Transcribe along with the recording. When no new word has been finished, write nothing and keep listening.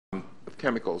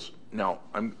chemicals. Now,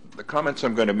 the comments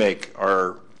I'm going to make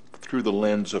are through the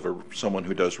lens of someone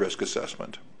who does risk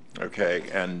assessment, okay?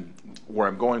 And where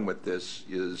I'm going with this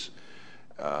is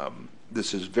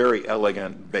very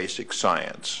elegant, basic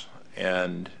science.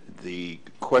 And the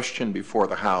question before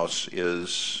the House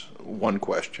is, one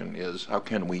question is, how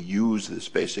can we use this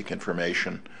basic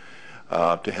information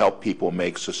to help people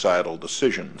make societal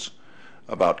decisions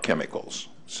about chemicals?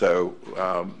 So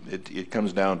it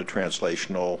comes down to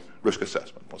translational risk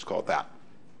assessment, let's call it that.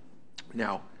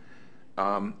 Now,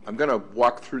 I'm going to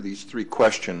walk through these three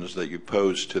questions that you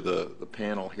posed to the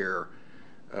panel here.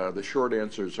 The short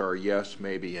answers are yes,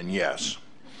 maybe, and yes.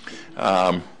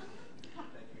 Let's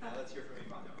hear from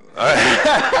you,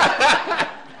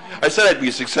 I said I'd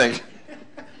be succinct.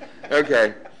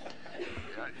 Okay.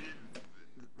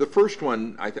 The first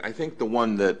one, I think the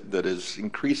one that is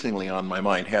increasingly on my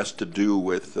mind has to do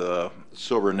with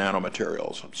silver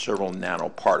nanomaterials, silver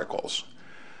nanoparticles.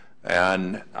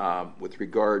 And with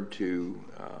regard to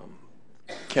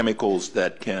chemicals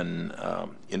that can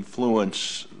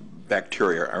influence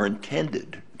bacteria, are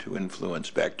intended to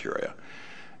influence bacteria.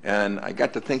 And I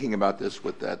got to thinking about this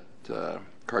with that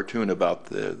cartoon about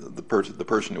the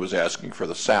person who was asking for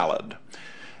the salad.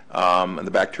 And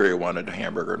the bacteria wanted a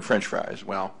hamburger and French fries.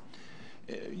 Well,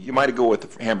 you might go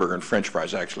with the hamburger and French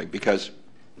fries, actually, because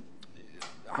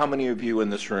how many of you in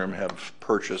this room have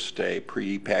purchased a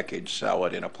pre-packaged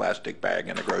salad in a plastic bag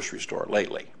in a grocery store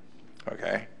lately?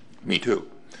 Okay, me too.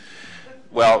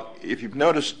 Well, if you've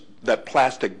noticed, that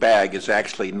plastic bag is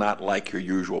actually not like your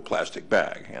usual plastic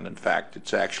bag, and in fact,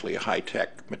 it's actually a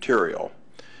high-tech material.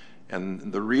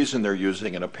 And the reason they're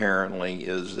using it apparently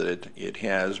is that it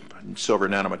has silver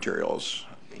nanomaterials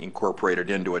incorporated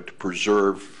into it to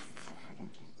preserve,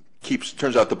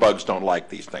 turns out the bugs don't like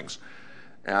these things.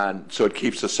 And so it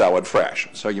keeps the salad fresh.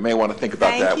 So you may want to think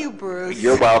about that. Thank you, Bruce.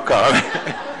 You're welcome.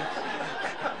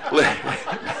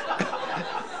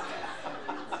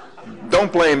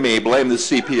 Don't blame me, blame the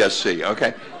CPSC,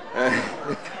 okay?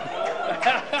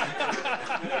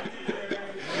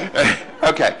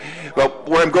 Okay. Well,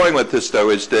 where I'm going with this, though,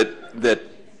 is that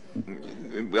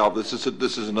well, this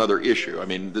is another issue. I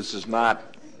mean, this is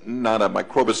not a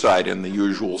microbicide in the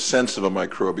usual sense of a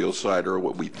microbial or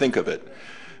what we think of it.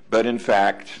 But in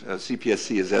fact,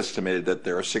 CPSC has estimated that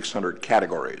there are 600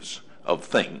 categories of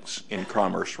things in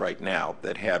commerce right now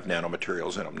that have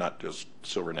nanomaterials in them, not just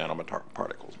silver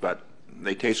nanoparticles. But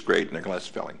they taste great and they're glass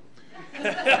filling.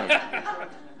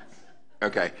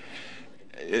 Okay.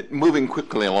 Moving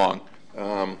quickly along.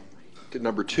 To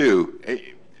number two,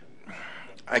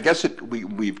 I guess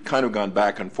we've kind of gone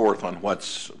back and forth on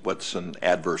what's an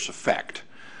adverse effect,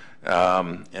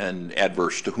 and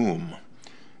adverse to whom.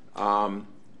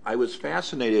 I was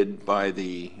fascinated by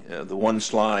the one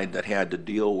slide that had to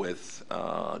deal with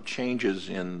changes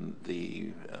in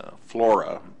the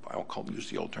flora. I'll use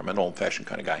the old term, an old-fashioned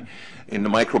kind of guy, in the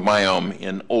microbiome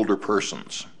in older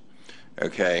persons.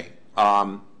 Okay,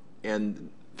 and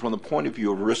from the point of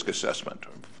view of risk assessment,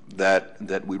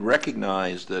 that we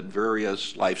recognize that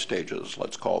various life stages,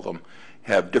 let's call them,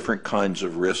 have different kinds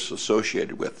of risks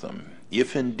associated with them.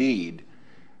 If indeed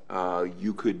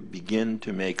you could begin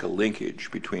to make a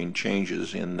linkage between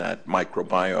changes in that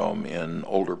microbiome in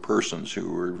older persons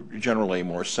who are generally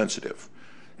more sensitive,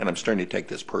 and I'm starting to take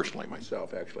this personally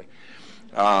myself, actually,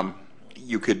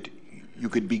 you could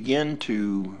begin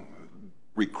to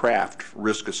recraft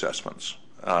risk assessments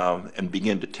and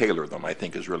begin to tailor them, I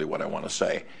think is really what I want to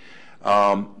say,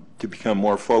 to become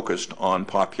more focused on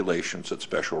populations at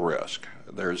special risk.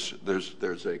 There's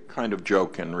a kind of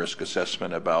joke in risk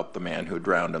assessment about the man who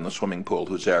drowned in the swimming pool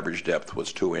whose average depth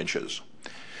was 2 inches.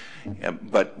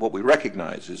 But what we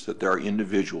recognize is that there are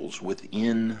individuals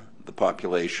within the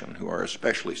population who are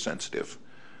especially sensitive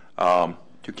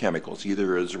to chemicals,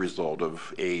 either as a result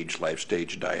of age, life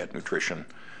stage, diet, nutrition,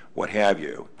 what have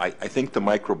you. I think the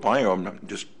microbiome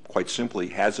just quite simply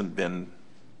hasn't been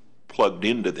plugged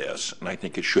into this, and I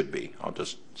think it should be. I'll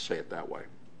just say it that way.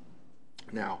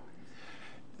 Now,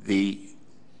 the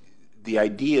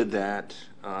idea that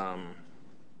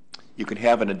you can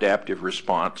have an adaptive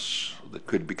response that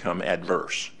could become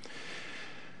adverse.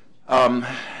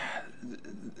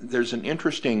 There's an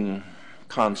interesting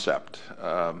concept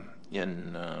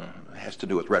has to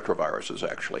do with retroviruses,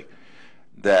 actually,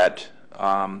 that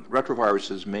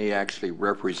retroviruses may actually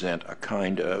represent a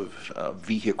kind of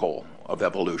vehicle of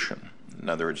evolution. In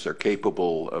other words, they're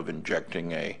capable of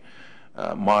injecting a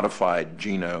modified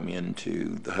genome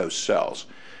into the host cells.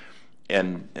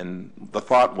 And the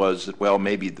thought was that, well,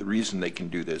 maybe the reason they can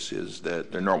do this is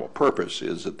that their normal purpose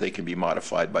is that they can be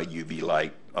modified by UV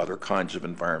light other kinds of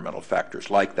environmental factors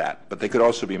like that. But they could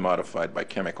also be modified by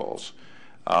chemicals,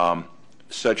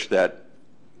 such that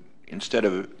instead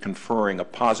of conferring a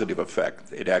positive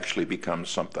effect, it actually becomes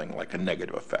something like a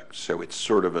negative effect. So it's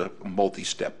sort of a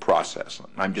multi-step process.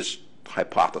 I'm just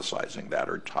hypothesizing that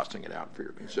or tossing it out for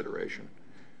your consideration.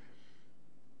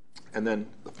 And then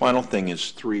the final thing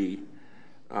is 3.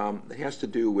 It has to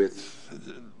do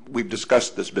with, we've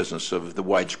discussed this business of the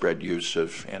widespread use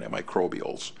of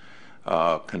antimicrobials,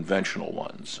 conventional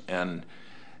ones. And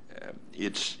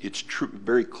it's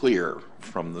very clear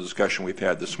from the discussion we've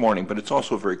had this morning, but it's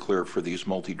also very clear for these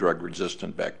multi-drug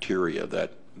resistant bacteria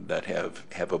that have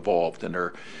evolved and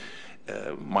are,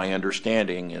 my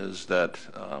understanding is that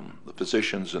the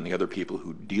physicians and the other people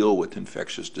who deal with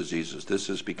infectious diseases, this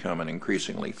has become an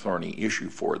increasingly thorny issue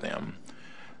for them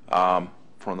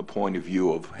from the point of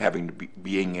view of having to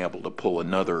being able to pull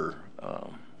another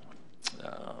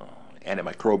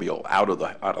antimicrobial out of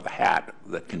the hat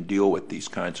that can deal with these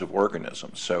kinds of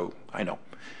organisms. So I know.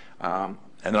 And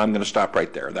I'm going to stop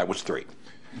right there. That was 3.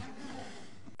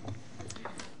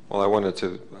 Well, I wanted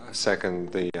to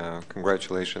second the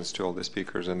congratulations to all the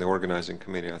speakers and the organizing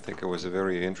committee. I think it was a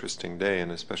very interesting day,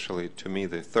 and especially to me,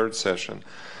 the 3rd session.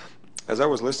 As I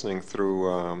was listening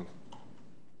through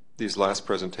these last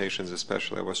presentations,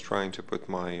 especially, I was trying to put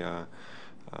my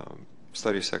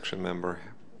study section member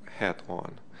hat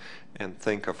on and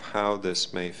think of how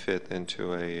this may fit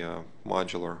into a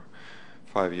modular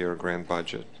 5-year grant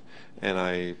budget. And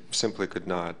I simply could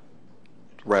not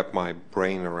wrap my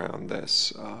brain around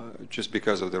this just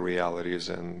because of the realities.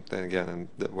 And then again,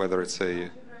 whether it's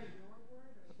a,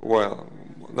 well,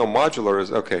 no, modular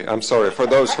is, okay, I'm sorry, for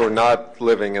those who are not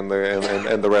living in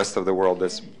the rest of the world,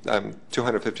 that's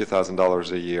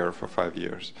 $250,000 a year for 5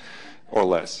 years or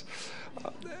less.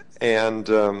 And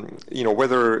you know,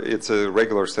 whether it's a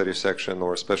regular study section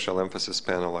or a special emphasis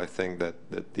panel, I think that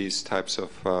these types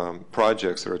of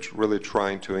projects are really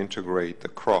trying to integrate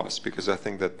across, because I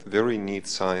think that very neat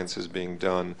science is being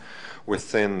done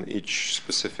within each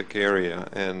specific area,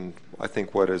 and I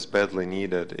think what is badly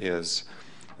needed is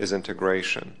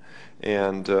integration.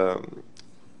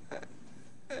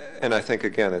 And I think,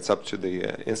 again, it's up to the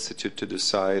Institute to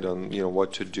decide on, you know,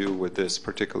 what to do with this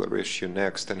particular issue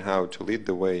next and how to lead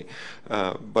the way.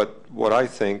 But what I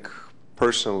think,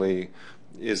 personally,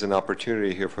 is an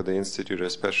opportunity here for the Institute,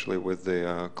 especially with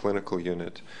the clinical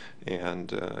unit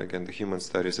and, again, the human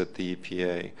studies at the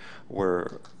EPA,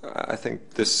 where I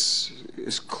think this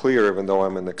is clear, even though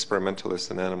I'm an experimentalist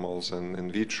in animals and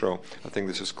in vitro, I think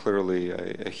this is clearly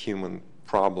a human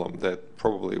problem that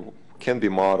probably can be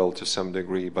modeled to some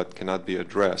degree, but cannot be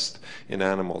addressed in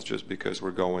animals just because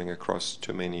we're going across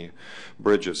too many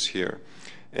bridges here.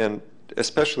 And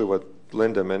especially what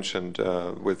Linda mentioned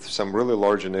with some really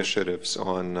large initiatives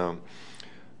on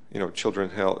you know,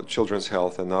 children's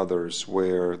health and others,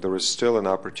 where there is still an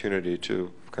opportunity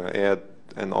to kind of add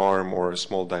an arm or a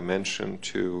small dimension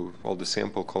to all the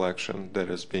sample collection that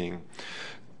is being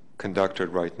conducted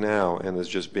right now and is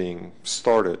just being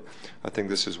started. I think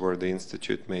this is where the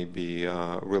Institute may be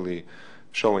really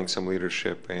showing some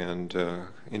leadership and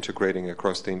integrating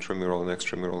across the intramural and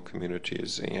extramural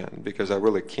communities. And because I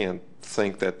really can't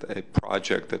think that a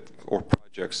project or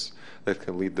projects that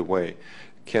can lead the way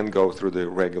can go through the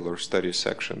regular study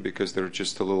section, because they're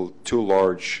just a little too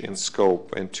large in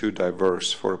scope and too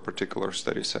diverse for a particular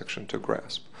study section to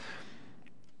grasp.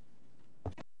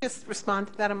 Just respond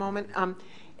to that a moment.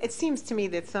 It seems to me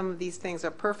that some of these things are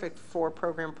perfect for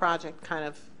program project kind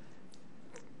of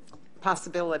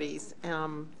possibilities,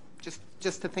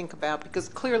 just to think about, because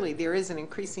clearly there is an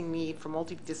increasing need for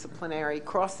multidisciplinary,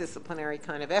 cross-disciplinary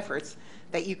kind of efforts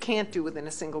that you can't do within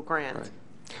a single grant. Right.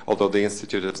 Although the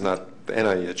Institute is not, the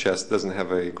NIHS doesn't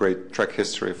have a great track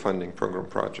history of funding program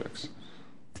projects.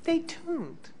 Stay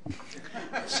tuned.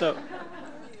 So,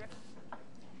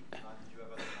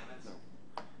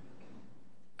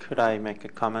 could I make a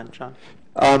comment, John?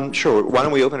 Sure. Why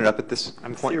don't we open it up at this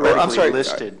I'm point? theoretically I'm sorry.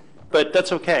 listed, but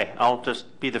that's okay. I'll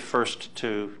just be the first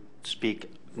to speak,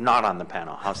 not on the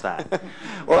panel. How's that?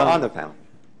 Or on the panel,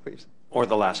 please. Or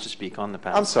the last to speak on the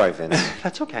panel. I'm sorry, Vince.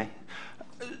 That's okay.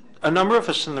 A number of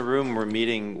us in the room were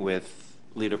meeting with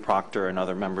Lita Proctor and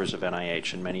other members of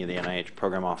NIH and many of the NIH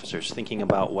program officers, thinking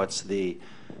about what's the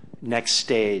next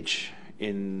stage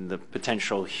in the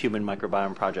potential human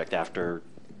microbiome project after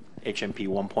HMP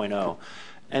 1.0.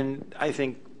 And I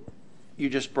think you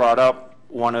just brought up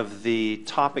one of the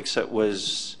topics that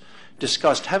was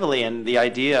discussed heavily, and the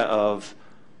idea of,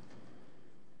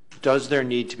 does there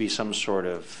need to be some sort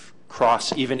of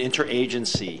cross, even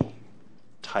interagency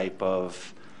type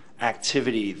of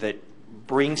activity that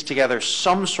brings together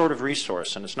some sort of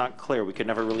resource, and it's not clear, we could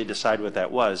never really decide what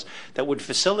that was, that would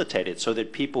facilitate it so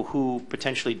that people who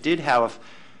potentially did have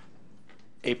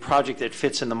a project that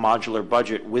fits in the modular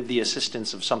budget with the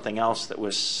assistance of something else that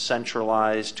was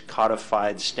centralized,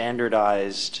 codified,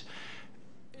 standardized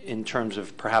in terms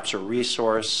of perhaps a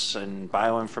resource and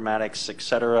bioinformatics, et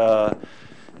cetera,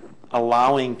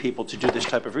 allowing people to do this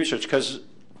type of research. Because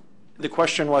the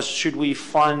question was, should we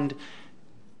fund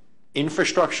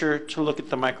infrastructure to look at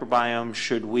the microbiome?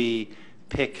 Should we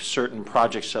pick certain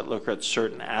projects that look at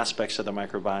certain aspects of the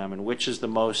microbiome, and which is the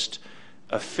most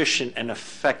efficient and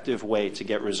effective way to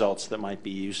get results that might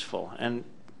be useful? And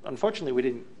unfortunately, we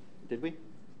didn't, did we?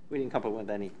 We didn't come up with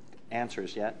any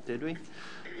answers yet, did we?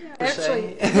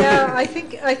 Actually, yeah, I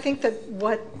think that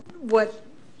what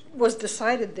was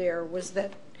decided there was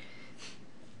that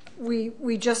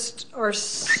we just are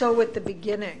so at the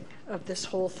beginning of this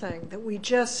whole thing that we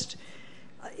just,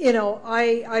 you know,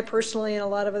 I personally and a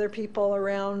lot of other people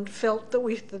around felt that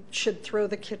we should throw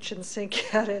the kitchen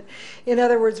sink at it. In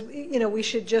other words, you know, we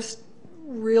should just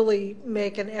really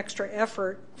make an extra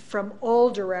effort from all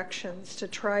directions to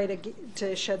try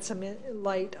to shed some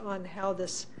light on how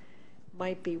this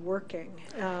might be working.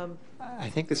 I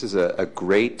think this is a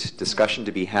great discussion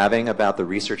to be having about the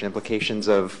research implications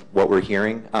of what we're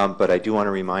hearing, but I do want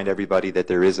to remind everybody that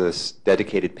there is a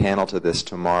dedicated panel to this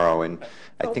tomorrow, and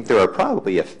I think there are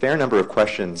probably a fair number of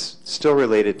questions still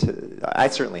related to, I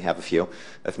certainly have a few,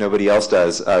 if nobody else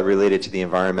does, related to the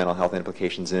environmental health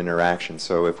implications and interaction.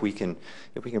 So if we can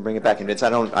bring it back, and Vince, I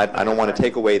don't want to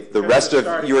take away the rest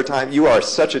of your time. You are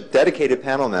such a dedicated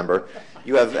panel member.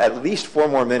 You have at least 4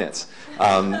 more minutes.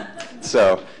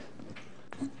 So.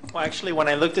 Well, actually, when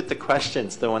I looked at the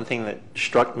questions, the one thing that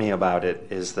struck me about it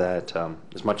is that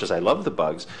as much as I love the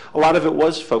bugs, a lot of it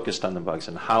was focused on the bugs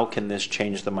and how can this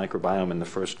change the microbiome in the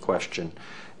first question.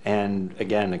 And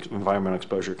again, environmental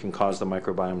exposure can cause the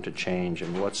microbiome to change,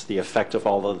 and what's the effect of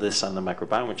all of this on the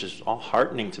microbiome, which is all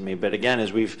heartening to me. But again,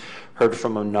 as we've heard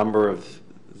from a number of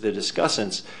the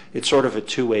discussants, it's sort of a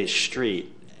two-way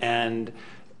street. And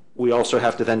we also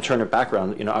have to then turn it back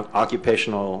around. You know,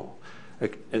 occupational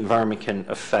environment can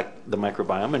affect the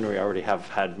microbiome, and we already have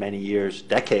had many years,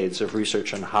 decades of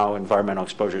research on how environmental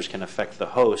exposures can affect the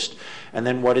host. And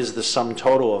then what is the sum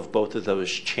total of both of those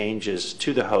changes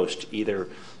to the host, either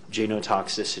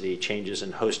genotoxicity, changes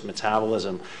in host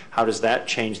metabolism? How does that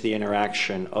change the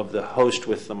interaction of the host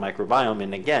with the microbiome?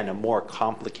 And again, a more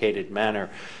complicated manner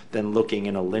than looking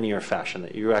in a linear fashion,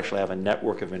 that you actually have a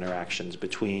network of interactions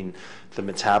between the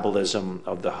metabolism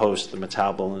of the host, the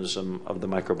metabolism of the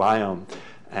microbiome.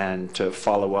 And to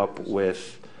follow up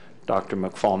with Dr.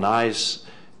 McFall-Nye's,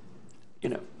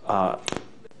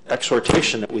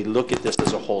 exhortation that we look at this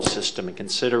as a whole system and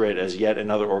consider it as yet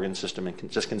another organ system, and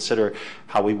just consider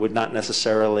how we would not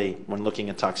necessarily, when looking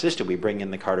at toxicity, we bring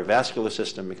in the cardiovascular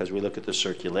system because we look at the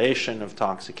circulation of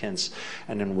toxicants,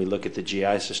 and then we look at the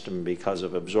GI system because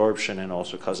of absorption and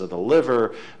also because of the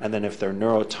liver, and then if there are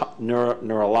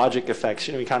neurologic effects,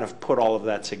 we kind of put all of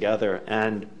that together.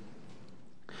 And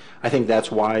I think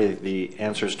that's why the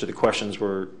answers to the questions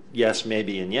were yes,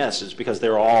 maybe, and yes, is because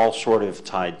they're all sort of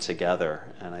tied together.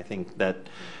 And I think that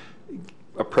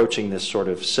approaching this sort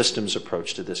of systems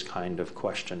approach to this kind of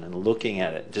question and looking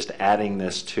at it, just adding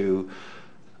this to,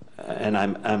 and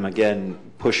I'm again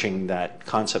pushing that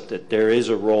concept that there is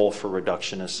a role for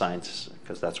reductionist scientists,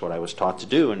 because that's what I was taught to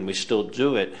do, and we still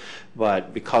do it.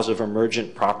 But because of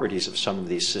emergent properties of some of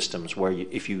these systems, where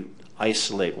if you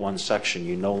isolate one section,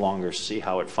 you no longer see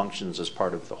how it functions as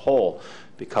part of the whole,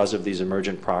 because of these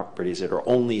emergent properties that are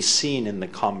only seen in the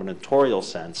combinatorial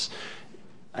sense.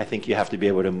 I think you have to be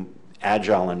able to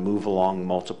agile and move along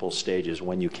multiple stages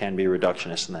when you can be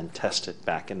reductionist, and then test it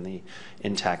back in the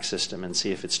intact system and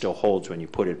see if it still holds when you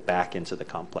put it back into the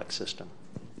complex system.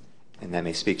 And that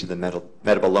may speak to the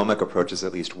metabolomic approach as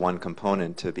at least one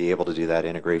component to be able to do that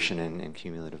integration and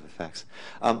cumulative effects.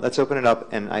 Let's open it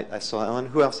up. And I saw Ellen.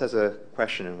 Who else has a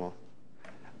question? And we'll.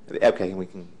 Okay, we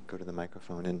can go to the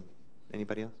microphone. And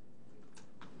anybody else?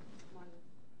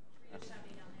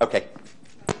 Okay.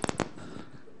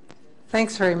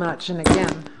 Thanks very much. And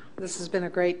again, this has been a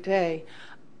great day.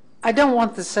 I don't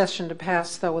want the session to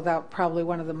pass, though, without probably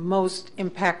one of the most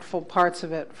impactful parts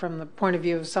of it from the point of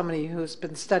view of somebody who's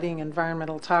been studying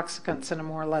environmental toxicants in a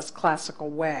more or less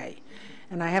classical way.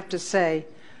 And I have to say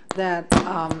that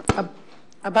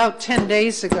about 10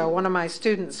 days ago, one of my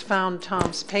students found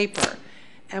Tom's paper,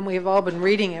 and we have all been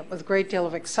reading it with a great deal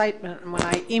of excitement. And when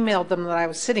I emailed them that I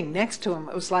was sitting next to him,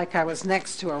 it was like I was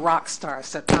next to a rock star,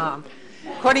 said Tom.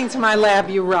 According to my lab,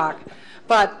 you rock.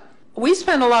 But we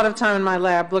spend a lot of time in my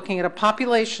lab looking at a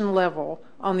population level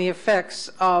on the effects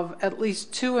of at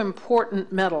least two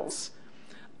important metals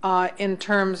in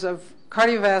terms of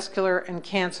cardiovascular and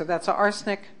cancer. That's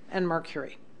arsenic and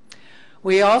mercury.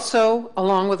 We also,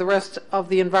 along with the rest of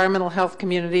the environmental health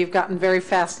community, have gotten very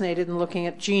fascinated in looking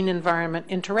at gene-environment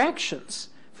interactions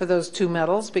for those two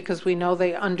metals, because we know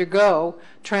they undergo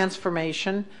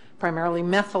transformation, primarily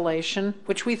methylation,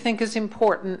 which we think is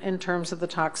important in terms of the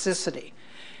toxicity.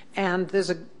 And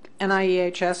there's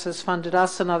NIEHS has funded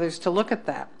us and others to look at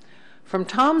that. From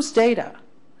Tom's data,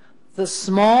 the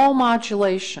small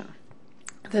modulation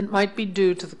that might be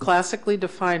due to the classically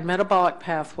defined metabolic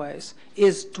pathways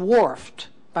is dwarfed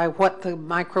by what the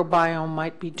microbiome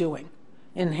might be doing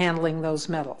in handling those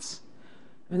metals.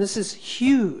 I mean, this is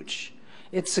huge.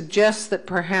 It suggests that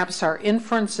perhaps our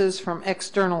inferences from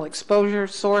external exposure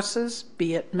sources,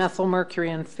 be it methylmercury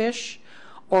in fish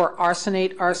or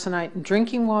arsenate, arsenite in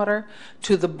drinking water,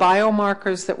 to the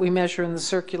biomarkers that we measure in the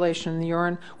circulation in the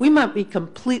urine, we might be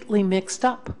completely mixed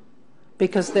up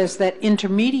because there's that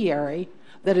intermediary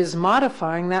that is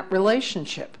modifying that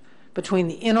relationship between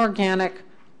the inorganic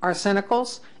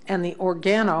arsenicals and the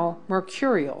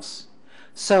organomercurials.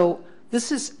 So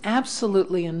this is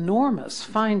absolutely enormous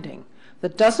finding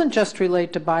that doesn't just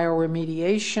relate to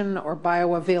bioremediation or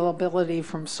bioavailability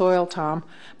from soil, Tom,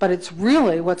 but it's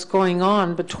really what's going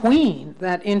on between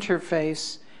that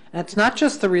interface. And it's not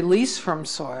just the release from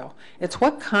soil, it's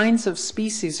what kinds of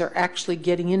species are actually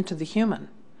getting into the human,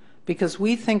 because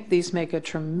we think these make a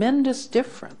tremendous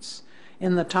difference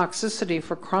in the toxicity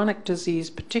for chronic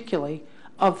disease, particularly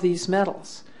of these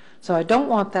metals. So I don't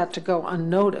want that to go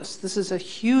unnoticed. This is a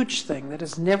huge thing that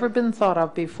has never been thought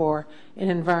of before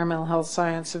in environmental health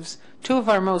sciences, two of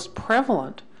our most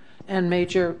prevalent and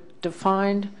major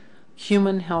defined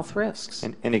human health risks.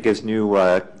 And it gives new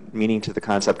meaning to the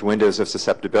concept windows of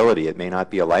susceptibility. It may not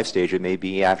be a life stage, it may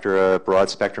be after a broad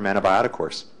spectrum antibiotic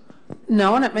course.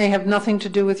 No, and it may have nothing to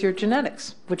do with your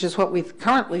genetics, which is what we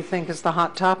currently think is the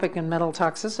hot topic in metal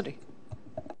toxicity.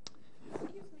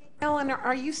 Ellen,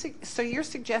 are you so you're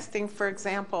suggesting, for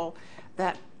example,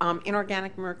 that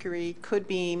inorganic mercury could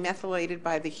be methylated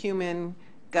by the human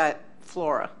gut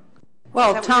flora?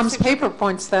 Well, Tom's paper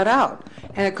points that out,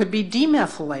 and it could be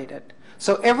demethylated.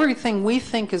 So everything we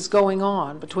think is going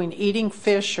on between eating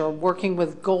fish or working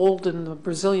with gold in the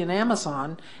Brazilian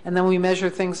Amazon, and then we measure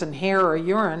things in hair or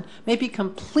urine, may be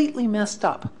completely messed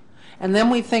up. And then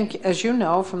we think, as you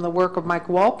know from the work of Mike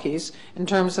Walke's, in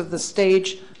terms of the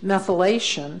stage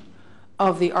methylation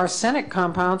of the arsenic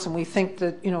compounds, and we think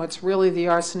that, you know, it's really the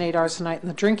arsenate, arsenite in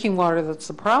the drinking water that's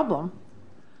the problem,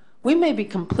 we may be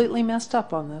completely messed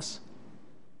up on this.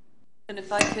 And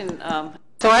if I can...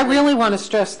 So I really want to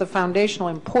stress the foundational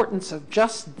importance of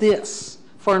just this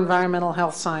for environmental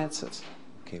health sciences.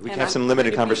 Okay, we can have some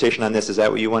limited conversation on this. Is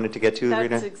that what you wanted to get to, Rita?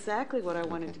 That's exactly what I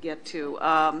wanted to get to.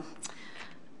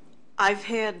 I've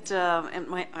had,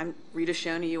 I'm Rita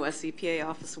Shoney, U.S. EPA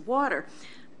Office of Water,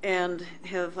 and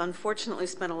have unfortunately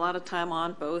spent a lot of time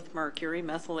on both mercury,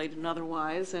 methylated and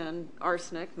otherwise, and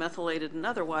arsenic, methylated and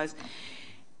otherwise.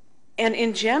 And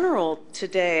in general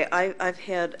today, I've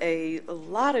had a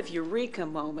lot of eureka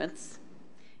moments.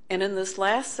 And in this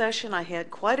last session, I had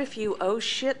quite a few oh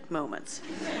shit moments.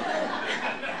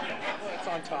 That's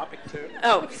on topic too.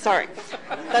 Oh, sorry.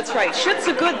 That's right. Shit's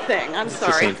a good thing. I'm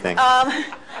sorry. It's the same thing.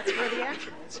 That's where the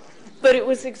action is. But it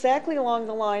was exactly along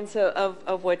the lines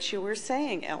of what you were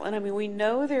saying, Ellen. I mean, we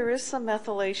know there is some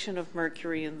methylation of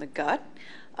mercury in the gut,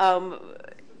 and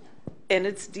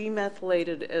it's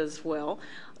demethylated as well.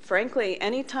 Frankly,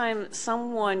 anytime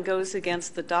someone goes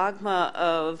against the dogma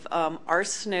of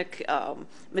arsenic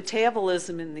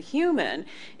metabolism in the human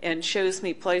and shows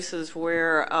me places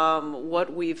where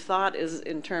what we've thought is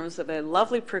in terms of a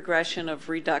lovely progression of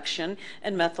reduction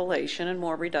and methylation and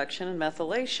more reduction and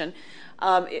methylation,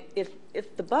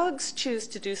 if the bugs choose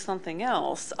to do something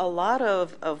else, a lot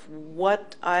of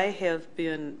what I have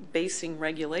been basing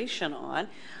regulation on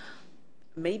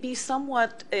may be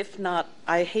somewhat, if not,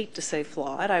 I hate to say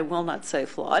flawed, I will not say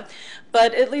flawed,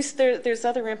 but at least there's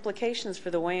other implications for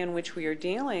the way in which we are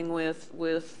dealing with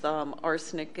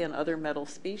arsenic and other metal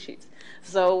species.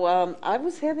 So I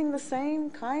was having the same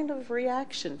kind of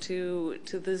reaction to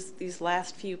these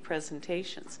last few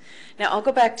presentations. Now I'll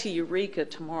go back to Eureka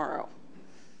tomorrow.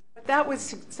 That would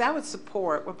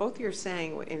support, what both you're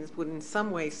saying would in some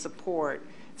way support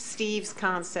Steve's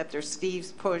concept or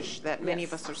Steve's push that many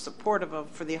of us are supportive of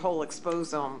for the whole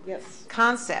exposome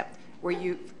concept, where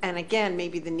you, and again,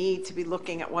 maybe the need to be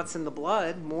looking at what's in the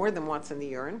blood more than what's in the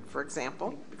urine, for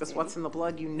example, because what's in the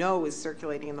blood you know is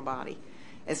circulating in the body,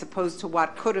 as opposed to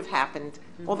what could have happened.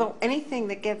 Although anything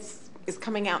that gets is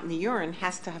coming out in the urine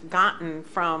has to have gotten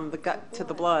from the gut to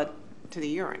the blood to the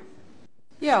urine.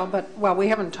 Yeah, but, well, we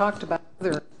haven't talked about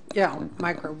other,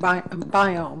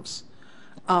 microbiomes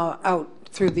out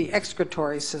through the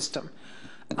excretory system.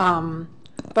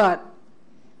 But,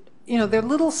 they're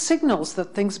little signals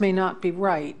that things may not be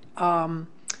right.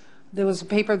 There was a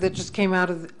paper that just came out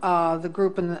of the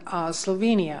group in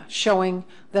Slovenia showing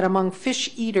that among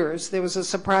fish eaters, there was a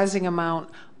surprising amount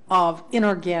of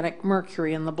inorganic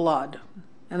mercury in the blood.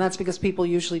 And that's because people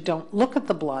usually don't look at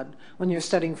the blood. When you're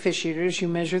studying fish eaters, you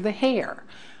measure the hair.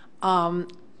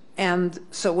 And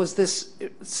so was this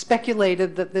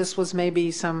speculated that this was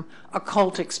maybe some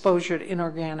occult exposure to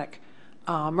inorganic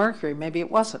mercury? Maybe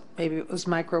it wasn't. Maybe it was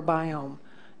microbiome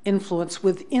influence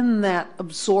within that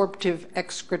absorptive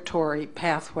excretory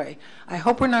pathway. I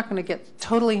hope we're not going to get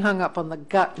totally hung up on the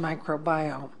gut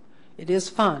microbiome. It is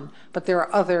fun, but there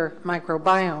are other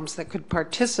microbiomes that could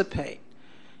participate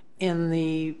in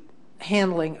the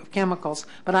handling of chemicals.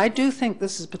 But I do think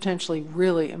this is potentially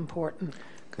really important.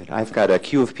 Good. I've got a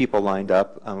queue of people lined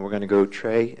up. We're going to go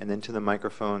Trey and then to the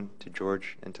microphone to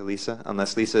George and to Lisa.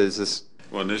 Unless Lisa, is this?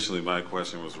 Well, initially my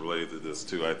question was related to this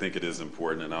too. I think it is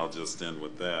important, and I'll just end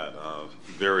with that.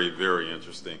 Very, very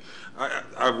interesting.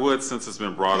 I would, since it's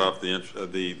been brought up,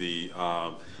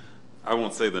 I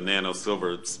won't say the nano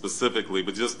silver specifically,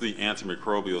 but just the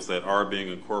antimicrobials that are being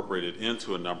incorporated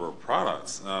into a number of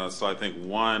products. So I think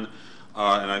one,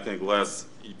 and I think Les,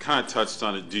 you kind of touched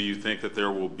on it. Do you think that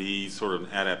there will be sort of an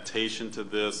adaptation to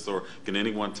this, or can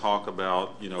anyone talk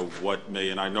about, what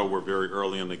may, and I know we're very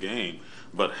early in the game,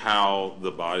 but how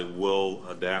the body will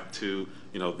adapt to,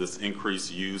 this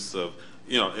increased use of,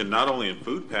 and not only in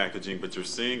food packaging, but you're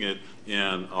seeing it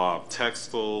in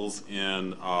textiles,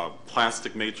 in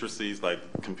plastic matrices like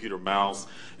computer mouse.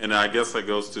 And I guess that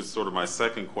goes to sort of my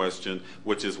second question,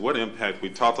 which is what impact, we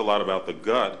talked a lot about the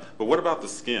gut, but what about the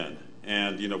skin?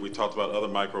 And, we talked about other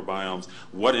microbiomes.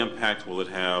 What impact will it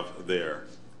have there?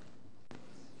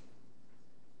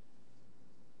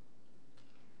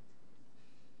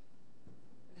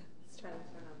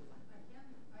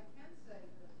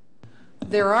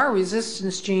 There are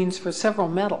resistance genes for several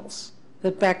metals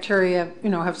that bacteria,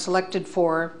 have selected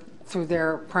for through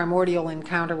their primordial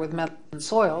encounter with metals in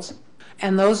soils.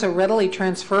 And those are readily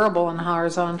transferable in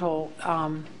horizontal,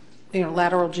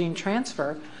 lateral gene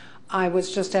transfer. I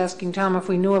was just asking Tom if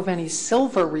we knew of any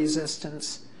silver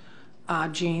resistance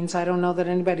genes. I don't know that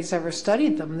anybody's ever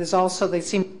studied them. There's also, they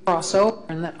seem to cross over,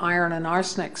 and that iron and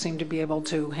arsenic seem to be able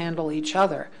to handle each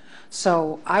other.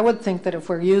 So I would think that if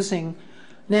we're using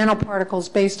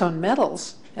nanoparticles based on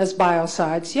metals as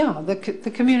biocides,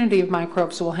 the community of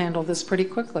microbes will handle this pretty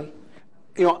quickly.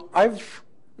 I've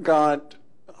got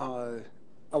a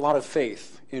lot of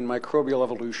faith in microbial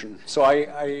evolution, so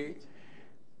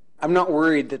I'm not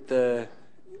worried that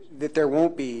there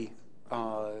won't be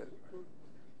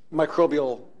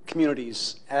microbial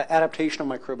communities, adaptation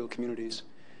of microbial communities.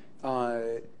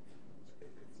 But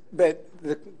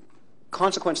the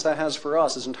consequence that has for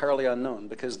us is entirely unknown,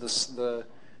 because as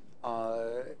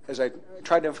I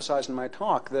tried to emphasize in my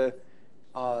talk, the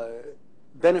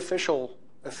beneficial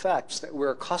effects that we're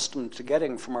accustomed to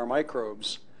getting from our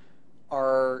microbes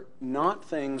are not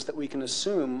things that we can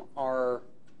assume are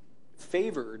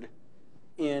favored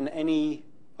in any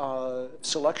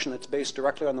selection that's based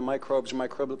directly on the microbes or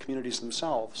microbial communities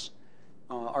themselves.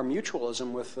 Our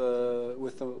mutualism with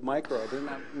the microbe,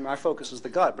 and my focus is the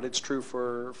gut, but it's true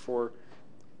for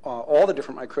all the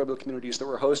different microbial communities that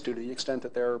we're host to the extent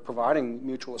that they're providing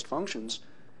mutualist functions.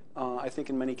 I think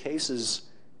in many cases,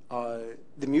 the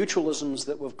mutualisms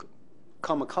that we've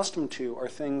come accustomed to are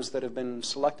things that have been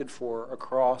selected for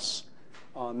across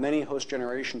many host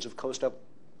generations of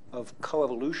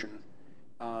coevolution.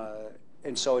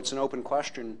 And so it's an open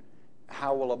question,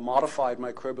 how will a modified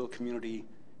microbial community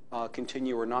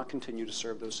continue or not continue to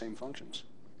serve those same functions?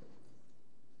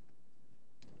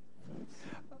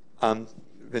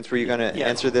 Vince, were you going to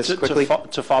answer this quickly?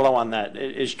 To follow on that,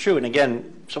 it is true. And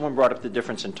again, someone brought up the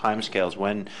difference in timescales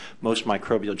when most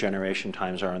microbial generation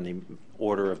times are on the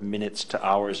order of minutes to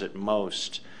hours at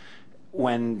most.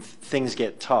 When things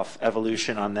get tough,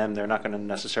 evolution on them, they're not going to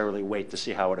necessarily wait to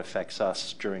see how it affects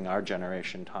us during our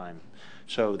generation time.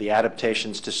 So the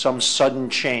adaptations to some sudden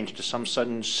change, to some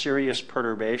sudden serious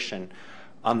perturbation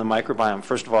on the microbiome,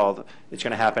 first of all, it's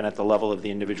going to happen at the level of the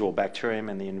individual bacterium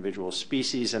and the individual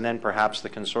species, and then perhaps the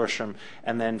consortium,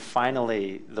 and then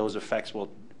finally those effects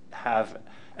will have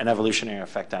an evolutionary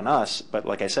effect on us. But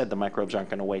like I said, the microbes aren't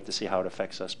going to wait to see how it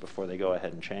affects us before they go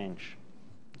ahead and change.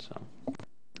 So.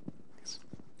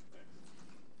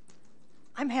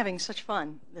 I'm having such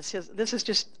fun. This is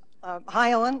just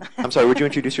Hi, Ellen. I'm sorry, would you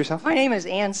introduce yourself? My name is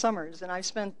Ann Summers, and I've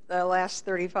spent the last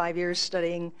 35 years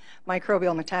studying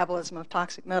microbial metabolism of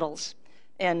toxic metals,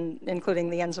 and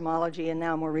including the enzymology and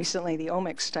now more recently the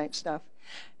omics type stuff.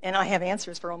 And I have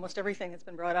answers for almost everything that's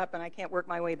been brought up, and I can't work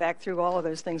my way back through all of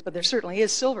those things, but there certainly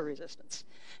is silver resistance,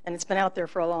 and it's been out there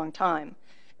for a long time.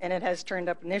 And it has turned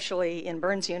up initially in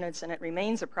burns units, and it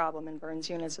remains a problem in burns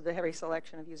units of the heavy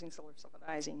selection of using silver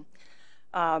sulfidizine.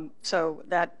 And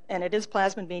it is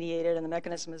plasmid mediated, and the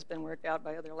mechanism has been worked out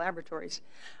by other laboratories.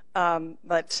 Many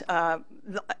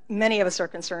of us are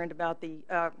concerned about the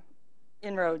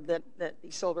inroad that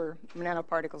the silver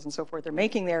nanoparticles and so forth are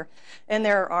making there. And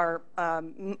there are,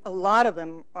 a lot of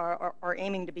them are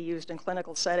aiming to be used in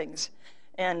clinical settings.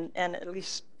 And at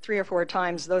least 3 or 4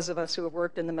 times, those of us who have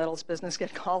worked in the metals business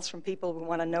get calls from people who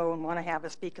want to know and want to have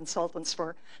us be consultants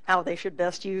for how they should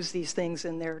best use these things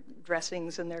in their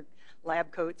dressings and their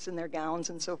lab coats and their gowns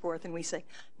and so forth. And we say,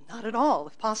 not at all,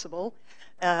 if possible.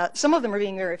 Some of them are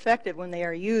being very effective when they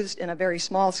are used in a very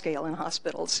small scale in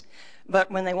hospitals.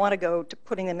 But when they want to go to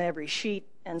putting them in every sheet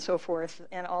and so forth,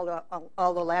 and all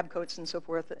the lab coats and so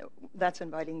forth, that's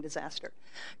inviting disaster.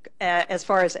 As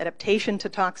far as adaptation to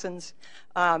toxins,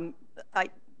 I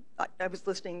was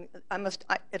listening,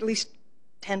 at least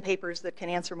 10 papers that can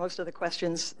answer most of the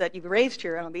questions that you've raised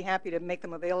here, and I'll be happy to make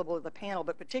them available to the panel,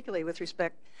 but particularly with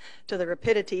respect to the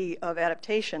rapidity of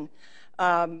adaptation.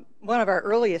 One of our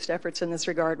earliest efforts in this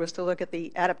regard was to look at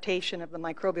the adaptation of the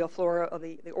microbial flora of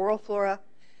the oral flora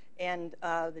and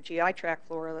the GI tract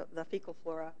flora, the fecal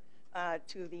flora,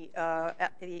 to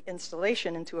the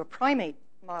installation into a primate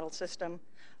model system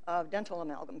of dental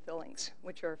amalgam fillings,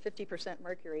 which are 50%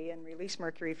 mercury and release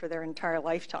mercury for their entire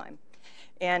lifetime.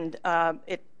 And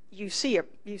you see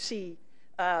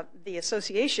the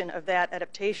association of that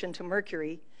adaptation to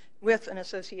mercury with an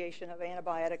association of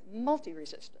antibiotic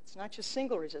multi-resistance, not just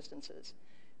single resistances.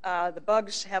 The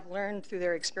bugs have learned through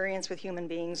their experience with human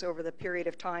beings over the period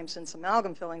of time since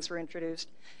amalgam fillings were introduced,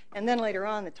 and then later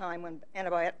on the time when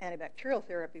antibacterial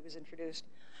therapy was introduced,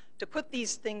 to put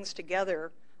these things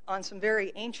together on some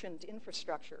very ancient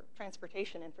infrastructure,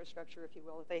 transportation infrastructure, if you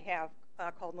will, that they have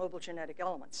called mobile genetic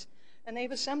elements. And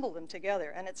they've assembled them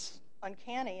together, and it's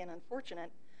uncanny and unfortunate,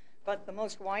 but the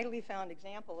most widely found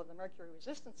example of the mercury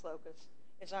resistance locus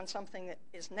is on something that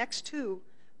is next to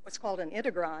what's called an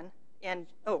integron. And,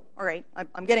 oh, all right,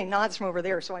 I'm getting nods from over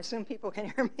there, so I assume people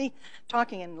can hear me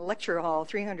talking in lecture hall,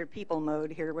 300 people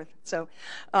mode here with, so,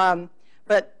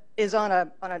 but is on a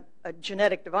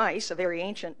genetic device, a very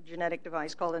ancient genetic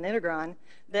device called an integron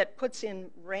that puts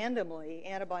in randomly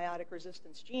antibiotic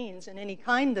resistance genes, and any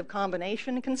kind of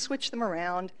combination can switch them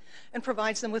around and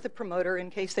provides them with a promoter in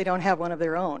case they don't have one of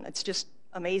their own. It's just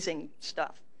amazing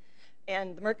stuff.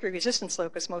 And the mercury resistance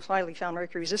locus, most widely found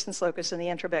mercury resistance locus in the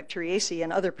Enterobacteriaceae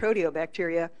and other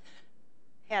proteobacteria,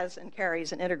 has and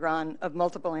carries an integron of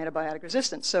multiple antibiotic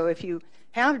resistance. So if you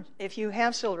have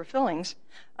silver fillings,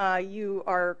 you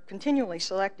are continually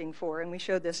selecting for, and we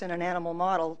showed this in an animal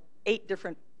model, 8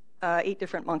 different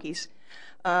monkeys,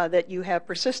 that you have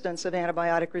persistence of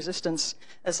antibiotic resistance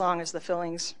as long as the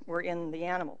fillings were in the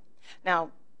animal.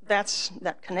 Now, that's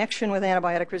that connection with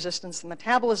antibiotic resistance, the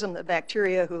metabolism that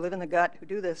bacteria who live in the gut who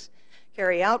do this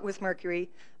carry out with mercury.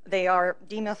 They are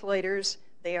demethylators,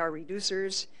 they are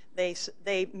reducers,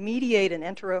 they mediate an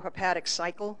enterohepatic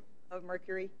cycle of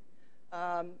mercury,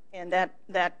 and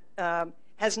that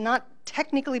has not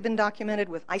technically been documented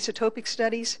with isotopic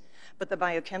studies, but the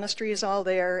biochemistry is all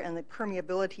there, and the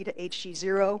permeability to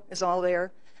Hg0 is all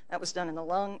there. That was done in the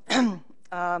lung.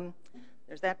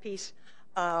 There's that piece.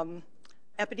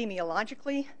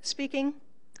 Epidemiologically speaking,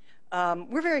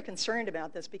 we're very concerned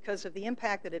about this because of the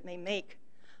impact that it may make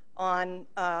on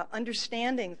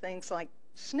understanding things like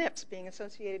SNPs being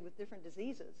associated with different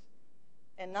diseases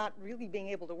and not really being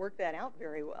able to work that out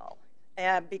very well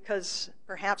because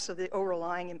perhaps of the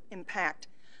overlying impact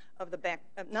of the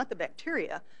not the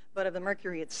bacteria, but of the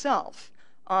mercury itself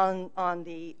on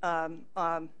the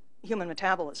human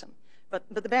metabolism. But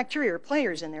the bacteria are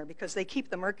players in there because they keep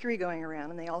the mercury going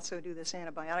around, and they also do this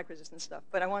antibiotic resistant stuff.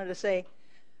 But I wanted to say,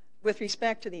 with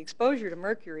respect to the exposure to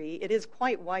mercury, it is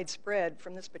quite widespread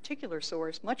from this particular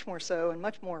source, much more so and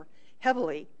much more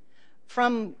heavily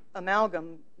from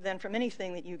amalgam than from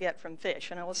anything that you get from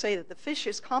fish. And I will say that the fish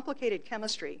is complicated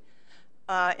chemistry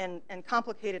and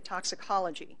complicated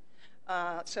toxicology.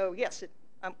 So yes,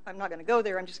 I'm not going to go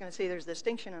there. I'm just going to say there's a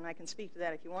distinction, and I can speak to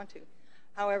that if you want to.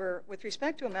 However, with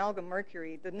respect to amalgam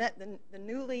mercury, the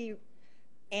newly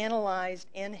analyzed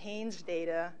NHANES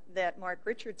data that Mark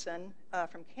Richardson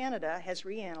from Canada has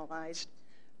reanalyzed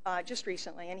just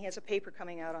recently, and he has a paper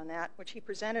coming out on that, which he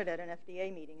presented at an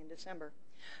FDA meeting in December,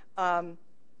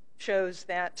 shows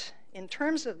that in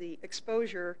terms of the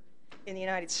exposure in the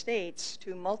United States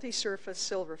to multi-surface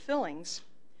silver fillings,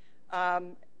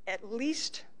 at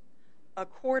least a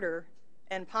quarter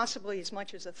and possibly as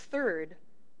much as a third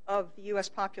of the U.S.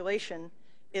 population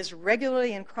is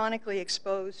regularly and chronically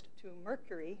exposed to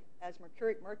mercury, as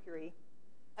mercuric mercury,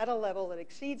 at a level that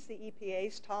exceeds the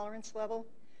EPA's tolerance level,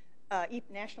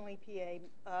 national EPA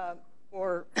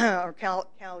or Cal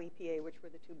EPA, which were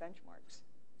the two benchmarks.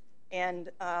 And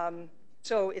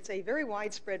so it's a very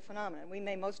widespread phenomenon.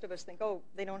 Most of us think, oh,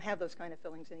 they don't have those kind of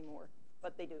fillings anymore,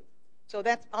 but they do. So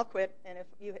I'll quit, and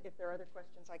if there are other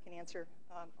questions I can answer,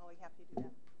 I'll be happy to do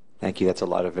that. Thank you. That's a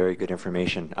lot of very good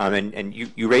information. And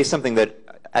you raised something that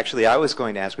actually I was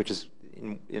going to ask, which is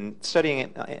in studying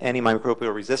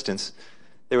antimicrobial resistance,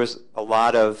 there was a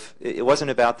lot of, it wasn't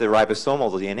about the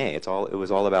ribosomal DNA. It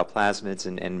was all about plasmids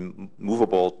and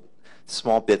movable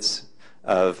small bits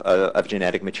of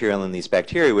genetic material in these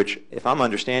bacteria, which, if I'm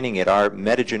understanding it, our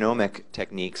metagenomic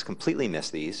techniques completely miss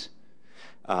these.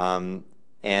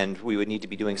 And we would need to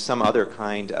be doing some other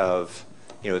kind of,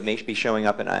 it may be showing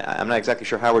up, and I'm not exactly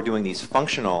sure how we're doing these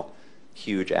functional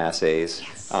huge assays.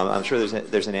 Yes. I'm sure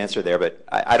there's an answer there, but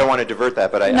I don't want to divert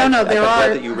that. But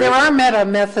there are meta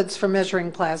methods for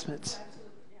measuring plasmids.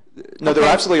 No, there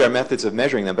absolutely are methods of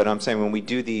measuring them, but I'm saying when we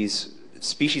do these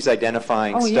species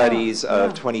identifying studies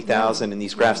of 20,000 in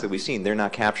these graphs that we've seen, they're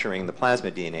not capturing the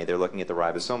plasmid DNA. They're looking at the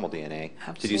ribosomal DNA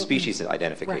to do species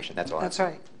identification. Right. That's all. That's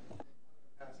right.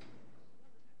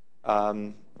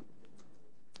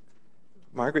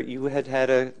 Margaret, you had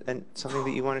something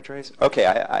that you wanted to raise? Okay,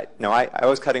 I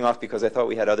was cutting off because I thought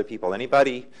we had other people.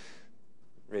 Anybody?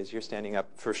 Raise your standing up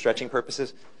for stretching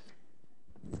purposes.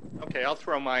 Okay, I'll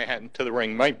throw my hat into the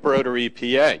ring. Mike Broder,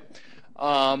 EPA.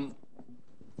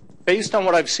 Based on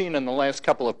what I've seen in the last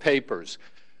couple of papers,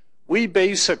 we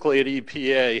basically at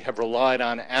EPA have relied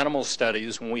on animal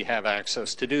studies when we have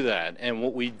access to do that. And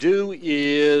what we do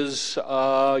is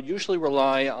usually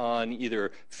rely on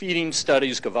either feeding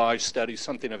studies, gavage studies,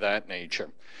 something of that nature.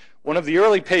 One of the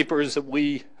early papers that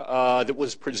that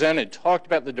was presented talked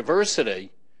about the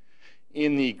diversity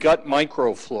in the gut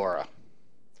microflora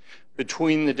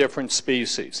between the different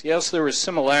species. Yes, there are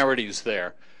similarities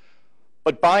there,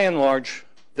 but by and large,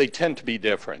 they tend to be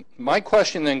different. My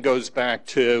question then goes back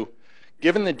to,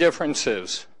 given the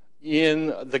differences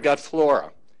in the gut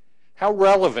flora, how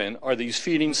relevant are these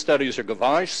feeding studies or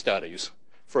gavage studies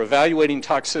for evaluating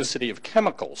toxicity of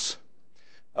chemicals,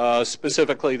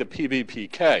 specifically the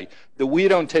PBPK, that we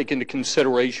don't take into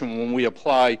consideration when we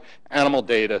apply animal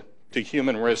data to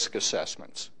human risk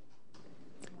assessments?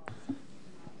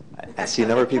 I see a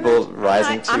number of people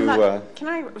rising to... Can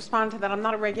I respond to that? I'm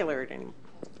not a regulator anymore,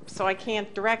 so I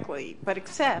can't directly, but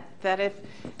except that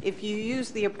if you use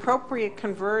the appropriate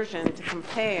conversion to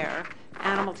compare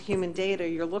animal to human data,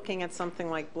 you're looking at something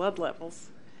like blood levels.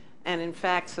 And in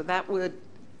fact, so that would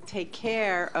take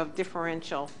care of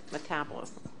differential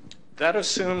metabolism. That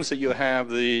assumes that you have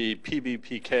the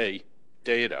PBPK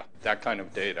data, that kind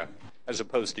of data, as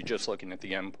opposed to just looking at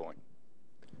the endpoint.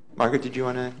 Margaret, did you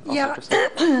want to also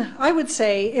I would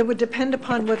say it would depend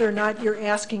upon whether or not you're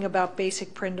asking about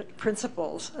basic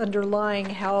principles underlying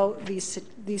how these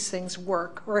things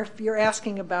work, or if you're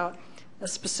asking about a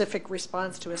specific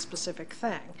response to a specific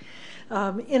thing.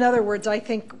 In other words, I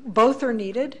think both are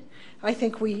needed. I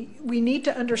think we need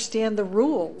to understand the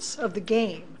rules of the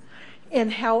game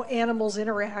and how animals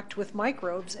interact with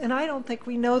microbes, and I don't think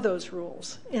we know those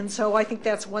rules. And so I think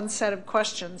that's one set of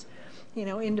questions,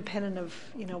 independent of,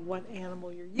 what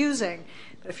animal you're using.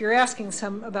 But if you're asking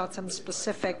about some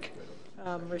specific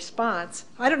response,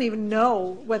 I don't even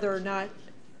know whether or not,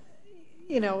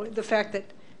 the fact that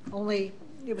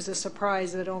it was a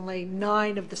surprise that only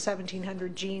 9 of the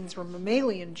 1,700 genes were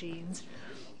mammalian genes.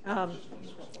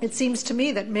 It seems to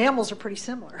me that mammals are pretty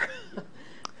similar.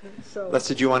 So, Les,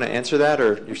 did you want to answer that,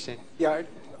 or you're saying? Yeah,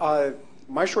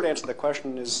 my short answer to the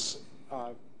question is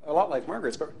a lot like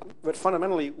Margaret's, but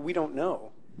fundamentally, we don't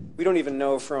know. We don't even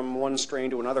know from one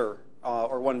strain to another,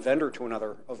 or one vendor to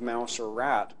another of mouse or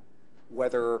rat,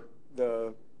 whether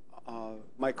the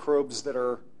microbes that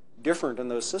are different in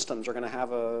those systems are going to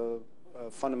have a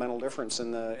fundamental difference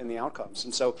in the outcomes.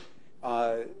 And so,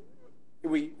 I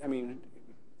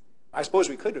suppose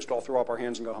we could just all throw up our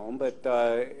hands and go home, but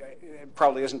it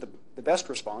probably isn't the best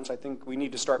response. I think we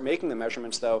need to start making the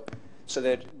measurements, though, so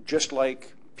that just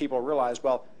like people realize,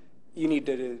 well, you need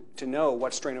to know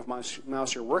what strain of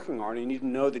mouse you're working on, and you need to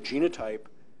know the genotype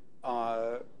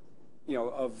of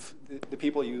the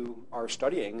people you are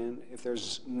studying, and if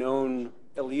there's known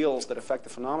alleles that affect the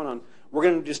phenomenon, we're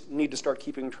going to just need to start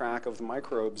keeping track of the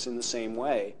microbes in the same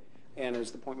way. And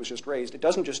as the point was just raised, it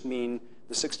doesn't just mean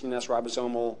the 16S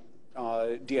ribosomal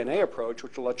DNA approach,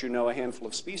 which will let you know a handful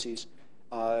of species,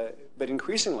 but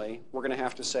increasingly we're going to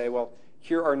have to say, well,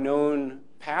 here are known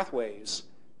pathways,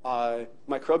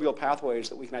 microbial pathways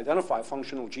that we can identify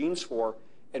functional genes for,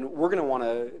 and we're going to want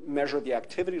to measure the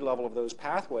activity level of those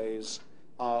pathways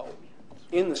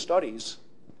in the studies,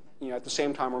 at the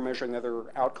same time we're measuring other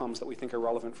outcomes that we think are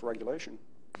relevant for regulation.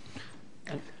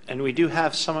 And we do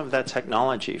have some of that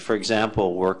technology. For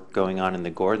example, work going on in the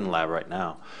Gordon lab right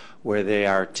now, where they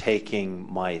are taking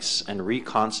mice and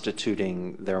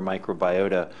reconstituting their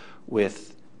microbiota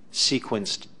with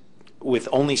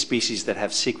only species that have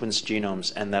sequenced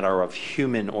genomes and that are of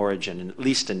human origin, at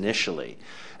least initially.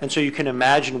 And so you can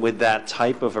imagine with that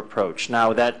type of approach.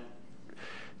 Now that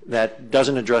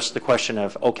doesn't address the question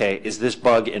of, okay, is this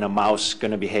bug in a mouse going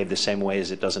to behave the same way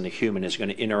as it does in a human? Is it going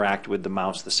to interact with the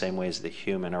mouse the same way as the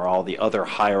human, or all the other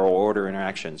higher order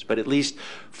interactions? But at least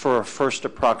for a first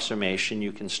approximation,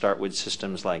 you can start with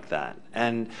systems like that.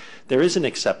 And there is an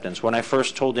acceptance. When I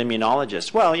first told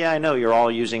immunologists, well, yeah, I know you're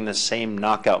all using the same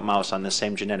knockout mouse on the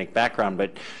same genetic background,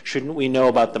 but shouldn't we know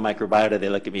about the microbiota? They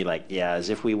look at me like, yeah,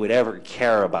 as if we would ever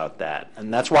care about that.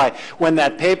 And that's why when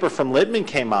that paper from Littman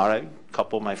came out, a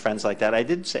couple of my friends like that, I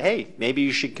did say, hey, maybe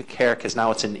you should care, because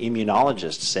now it's an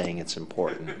immunologist saying it's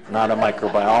important, not a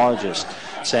microbiologist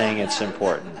saying it's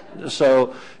important.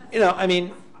 So, I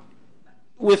mean,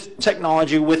 with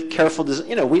technology, with careful design,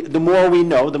 the more we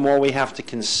know, the more we have to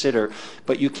consider,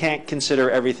 but you can't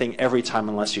consider everything every time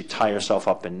unless you tie yourself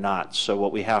up in knots. So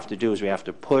what we have to do is we have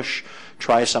to push,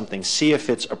 try something, see if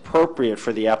it's appropriate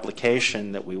for the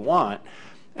application that we want.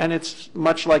 And it's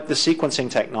much like the sequencing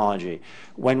technology.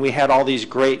 When we had all these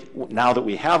now that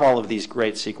we have all of these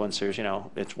great sequencers,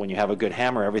 it's when you have a good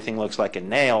hammer, everything looks like a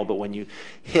nail, but when you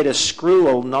hit a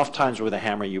screw enough times with a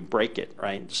hammer, you break it,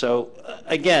 right? So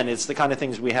again, it's the kind of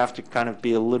things we have to kind of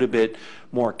be a little bit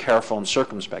more careful and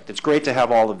circumspect. It's great to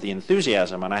have all of the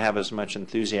enthusiasm, and I have as much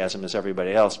enthusiasm as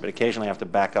everybody else, but occasionally I have to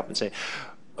back up and say,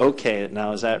 okay,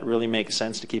 now does that really make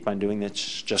sense to keep on doing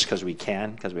this just because we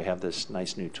can, because we have this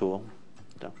nice new tool?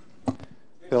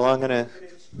 Bill, I'm going to...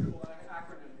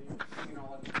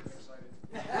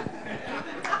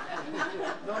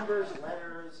 Numbers,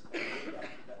 letters.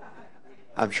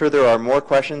 I'm sure there are more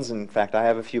questions. In fact, I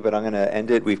have a few, but I'm going to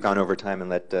end it. We've gone over time and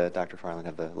let Dr. Farland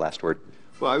have the last word.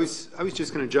 Well, I was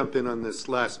just going to jump in on this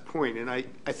last point, and I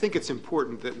think it's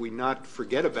important that we not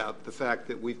forget about the fact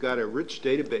that we've got a rich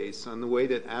database on the way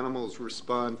that animals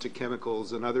respond to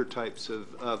chemicals and other types of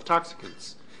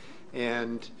toxicants.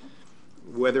 And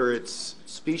whether it's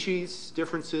species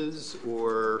differences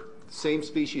or same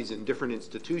species in different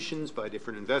institutions by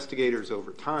different investigators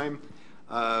over time,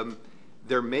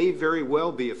 there may very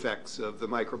well be effects of the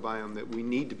microbiome that we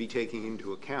need to be taking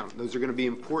into account. Those are going to be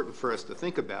important for us to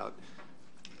think about.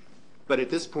 But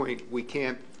at this point, we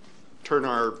can't turn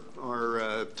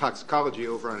our toxicology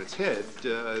over on its head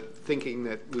thinking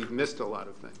that we've missed a lot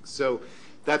of things. So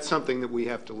that's something that we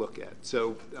have to look at.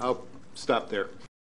 So I'll stop there.